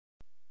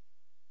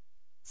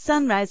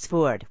Sunrise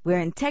Ford, where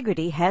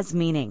integrity has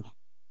meaning.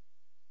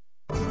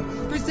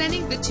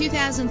 Presenting the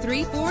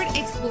 2003 Ford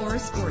Explorer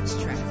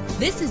Sports Track.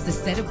 This is the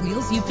set of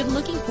wheels you've been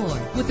looking for,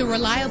 with a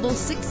reliable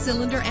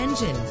 6-cylinder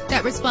engine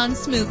that responds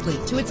smoothly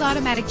to its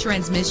automatic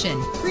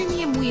transmission.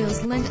 Premium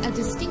wheels lend a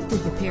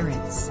distinctive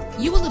appearance.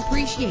 You will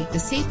appreciate the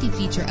safety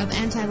feature of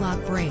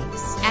anti-lock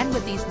brakes. And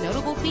with these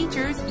notable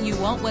features, you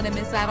won't want to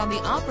miss out on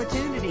the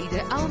opportunity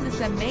to own this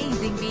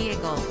amazing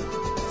vehicle.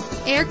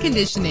 Air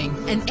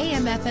conditioning, and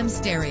AM/FM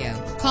stereo.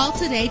 Call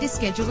today to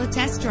schedule a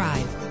test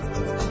drive.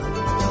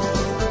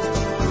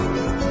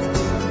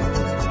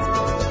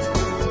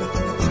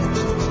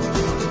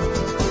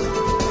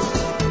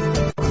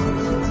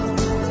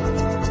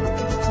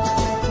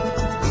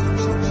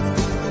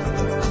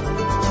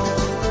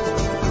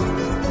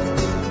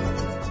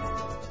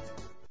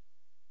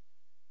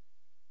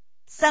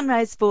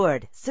 Sunrise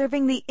Ford,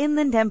 serving the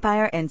Inland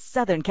Empire and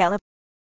Southern California.